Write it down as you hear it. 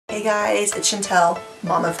Hey guys, it's Chantel,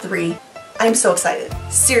 mom of 3. I'm so excited,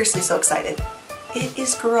 seriously so excited. It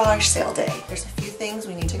is garage sale day. There's a few things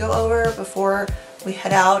we need to go over before we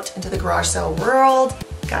head out into the garage sale world.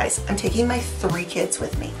 Guys, I'm taking my 3 kids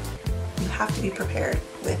with me. You have to be prepared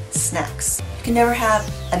with snacks. You can never have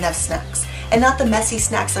enough snacks. And not the messy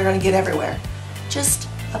snacks they're gonna get everywhere. Just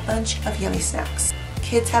a bunch of yummy snacks.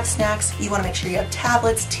 Kids have snacks, you wanna make sure you have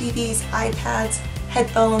tablets, TVs, iPads,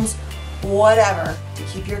 headphones, whatever to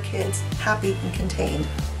keep your kids happy and contained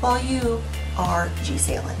while you are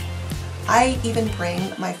G-sailing. I even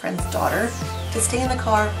bring my friend's daughter to stay in the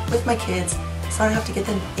car with my kids so I don't have to get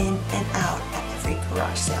them in and out at every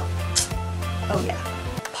garage sale. Oh yeah.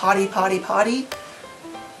 Potty, potty, potty.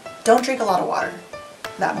 Don't drink a lot of water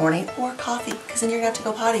that morning or coffee because then you're gonna have to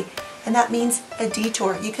go potty. And that means a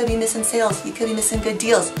detour. You could be missing sales. You could be missing good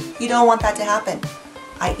deals. You don't want that to happen.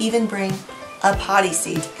 I even bring a potty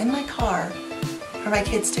seat in my car for my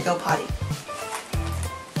kids to go potty.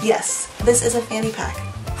 Yes, this is a fanny pack.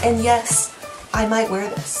 And yes, I might wear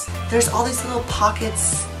this. There's all these little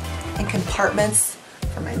pockets and compartments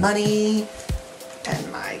for my money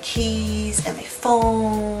and my keys and my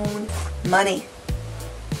phone. Money.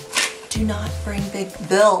 Do not bring big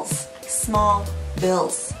bills. Small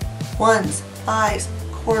bills. 1s, 5s,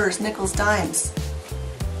 quarters, nickels, dimes.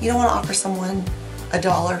 You don't want to offer someone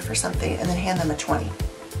 $1 for something and then hand them a 20.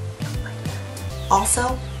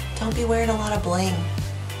 Also, don't be wearing a lot of bling.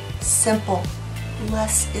 Simple.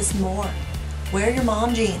 Less is more. Wear your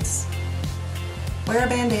mom jeans. Wear a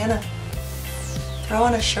bandana. Throw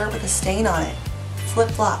on a shirt with a stain on it.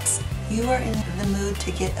 Flip-flops. You are in the mood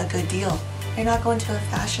to get a good deal. You're not going to a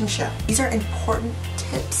fashion show. These are important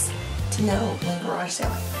tips to know when garage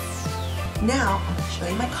selling. Now, I'm going to show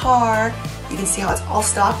you my car. You can see how it's all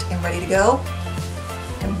stocked and ready to go.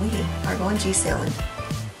 And we are going G-sailing.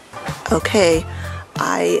 Okay,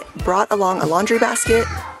 I brought along a laundry basket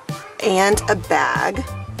and a bag.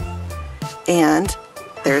 And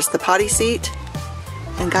there's the potty seat.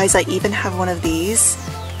 And guys, I even have one of these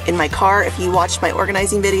in my car. If you watched my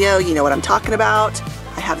organizing video, you know what I'm talking about.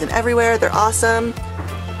 I have them everywhere. They're awesome.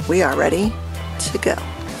 We are ready to go.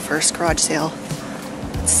 First garage sale.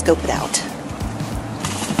 Let's scope it out.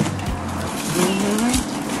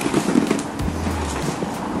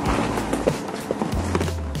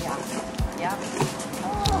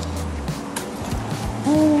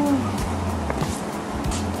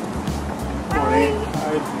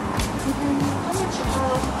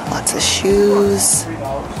 Lots of shoes.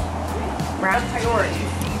 Round priority.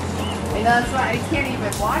 And that's why I can't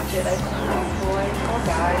even watch it. I think, oh boy, poor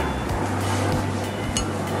guy.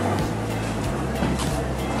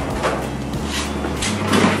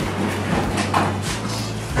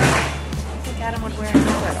 I think Adam would wear it at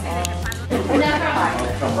all.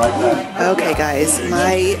 Okay guys,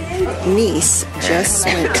 my niece just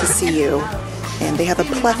went to CU and they have a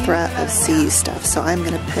plethora of CU stuff, so I'm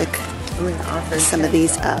gonna pick some of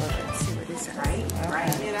these up.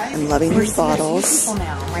 I'm loving these bottles.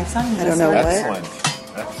 I don't know what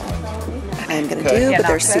I'm gonna do, but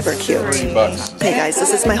they're super cute. Hey guys,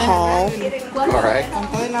 this is my haul. Alright.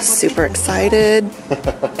 Super excited.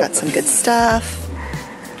 Got some good stuff.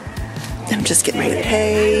 I'm just getting ready to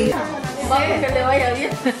pay.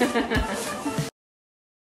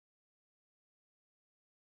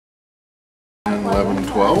 11,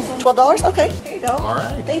 12. $12? Okay, here you go. All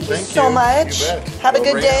right. Thank you so much. Have a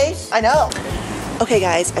good day. I know. Okay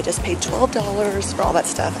guys, I just paid $12 for all that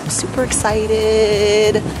stuff. I'm super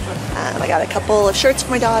excited. I got a couple of shirts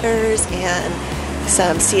for my daughters and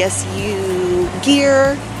some CSU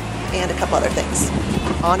gear and a couple other things.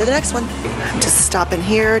 On to the next one. I'm just stopping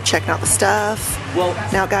here, checking out the stuff.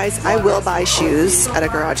 Now guys, I will buy shoes at a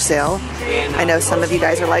garage sale. I know some of you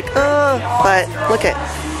guys are like, oh, but look at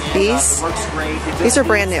these. These are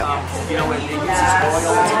brand new.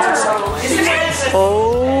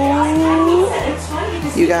 Oh,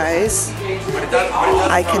 you guys,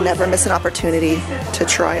 I can never miss an opportunity to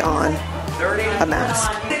try on a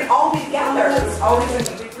mask.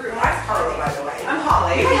 I'm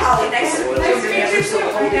Holly. Hey Holly, nice to meet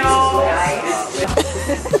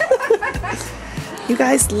you. You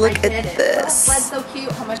guys, look at this. That's so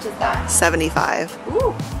cute. How much is that? $75.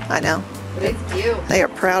 Ooh, I know. it's cute. They are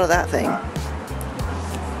proud of that thing. A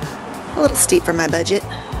little steep for my budget. I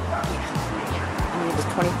mean, it was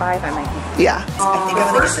 25. I might be. Yeah. I think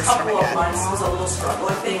I'm gonna get this for my dad. Months was a little struggle,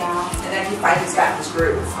 I think, and then he finally got his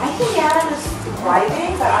groove. I think Adam is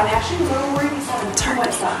thriving, but I'm actually a little worried he's having too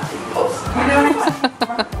much fun.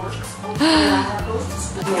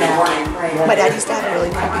 My dad used to have a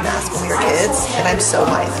really creepy mask when we were kids, and I'm so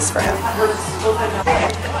buying this for him.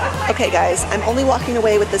 Okay guys, I'm only walking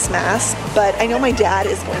away with this mask, but I know my dad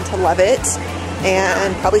is going to love it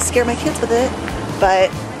and probably scare my kids with it, but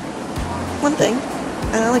one thing,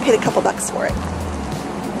 I only paid a couple bucks for it.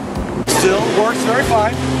 Still works very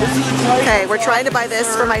fine. This is a tight. Okay, we're trying to buy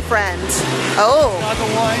this for my friend. Oh, Got the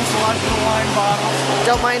wine, selection of wine bottles.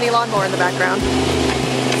 don't mind any lawnmower in the background.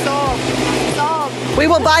 Sold. Sold. We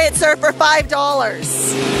will buy it, sir, for $5.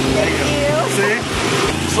 Thank you. See?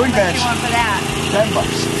 Swing bench, What for that? $10.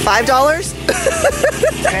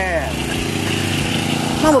 $5?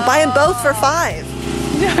 10. Mom, we'll buy them both for $5.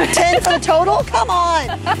 10 for the total? Come on.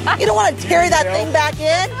 You don't want to carry that thing back in?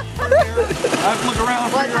 I have to look around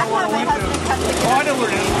and figure out where I went to. Oh, I know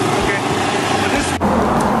where it is. Okay. But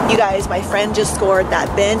this You guys, my friend just scored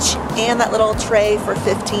that bench and that little tray for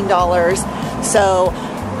 $15. So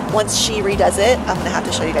once she redoes it, I'm gonna have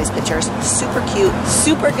to show you guys pictures. Super cute,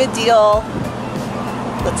 super good deal.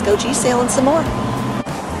 Let's go G-sailing some more.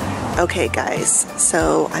 Okay guys,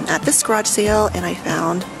 so I'm at this garage sale and I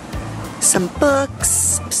found some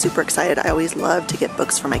books. I'm super excited. I always love to get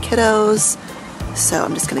books for my kiddos. So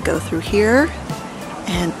I'm just gonna go through here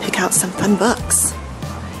and pick out some fun books.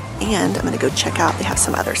 And I'm gonna go check out, they have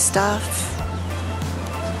some other stuff.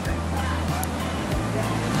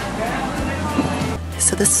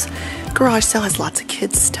 So this garage sale has lots of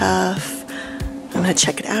kids stuff. I'm gonna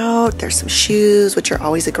check it out. There's some shoes, which are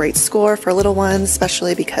always a great score for little ones,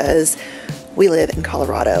 especially because we live in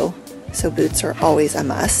Colorado. So boots are always a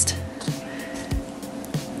must.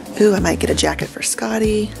 Ooh, I might get a jacket for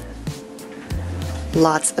Scotty.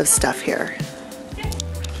 Lots of stuff here.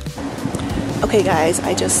 Okay guys,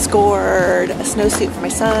 I just scored a snowsuit for my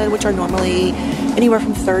son, which are normally anywhere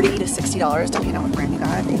from $30 to $60, depending on what brand you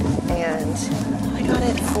got. And I got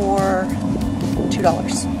it for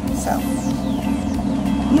 $2, so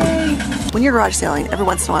yay. When you're garage selling, every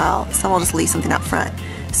once in a while, someone will just leave something out front.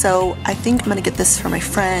 So I think I'm gonna get this for my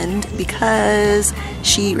friend because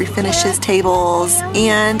she refinishes tables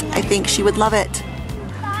and I think she would love it.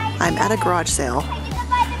 I'm at a garage sale,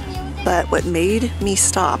 but what made me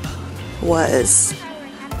stop was,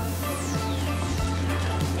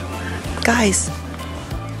 guys,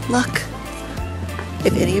 look.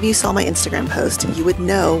 If any of you saw my Instagram post, you would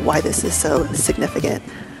know why this is so significant.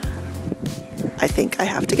 I think I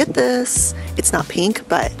have to get this. It's not pink,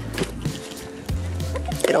 but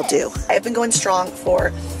it'll do. I've been going strong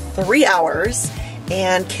for 3 hours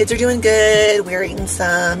and kids are doing good. We're eating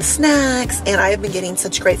some snacks and I have been getting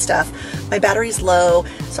such great stuff. My battery's low,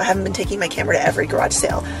 so I haven't been taking my camera to every garage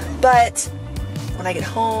sale. But when I get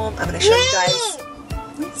home, I'm gonna show you guys.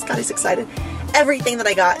 Scotty's excited. Everything that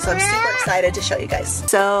I got, so I'm super excited to show you guys.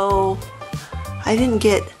 So I didn't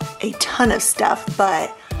get a ton of stuff,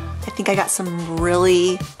 but I think I got some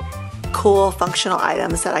really cool functional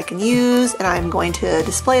items that I can use, and I'm going to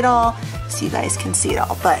display it all so you guys can see it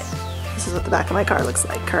all. But this is what the back of my car looks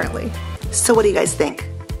like currently. So what do you guys think?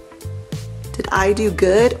 Did I do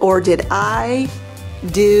good or did I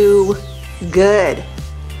do good?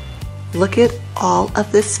 Look at all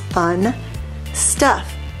of this fun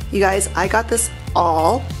stuff. You guys, I got this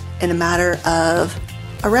all in a matter of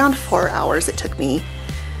around 4 hours it took me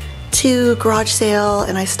to garage sale,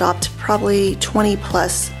 and I stopped probably 20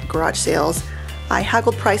 plus garage sales. I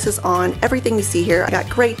haggled prices on everything you see here. I got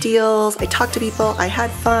great deals, I talked to people, I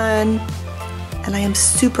had fun, and I am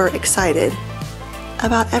super excited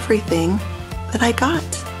about everything that I got.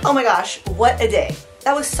 Oh my gosh, what a day.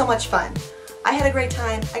 That was so much fun. I had a great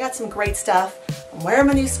time, I got some great stuff. I'm wearing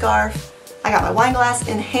my new scarf. I got my wine glass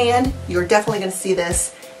in hand. You're definitely gonna see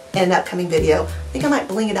this in an upcoming video. I think I might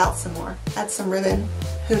bling it out some more, add some ribbon,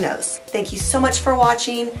 who knows. Thank you so much for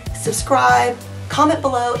watching. Subscribe, comment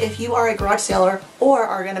below if you are a garage saler or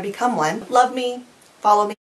are gonna become one. Love me, follow me.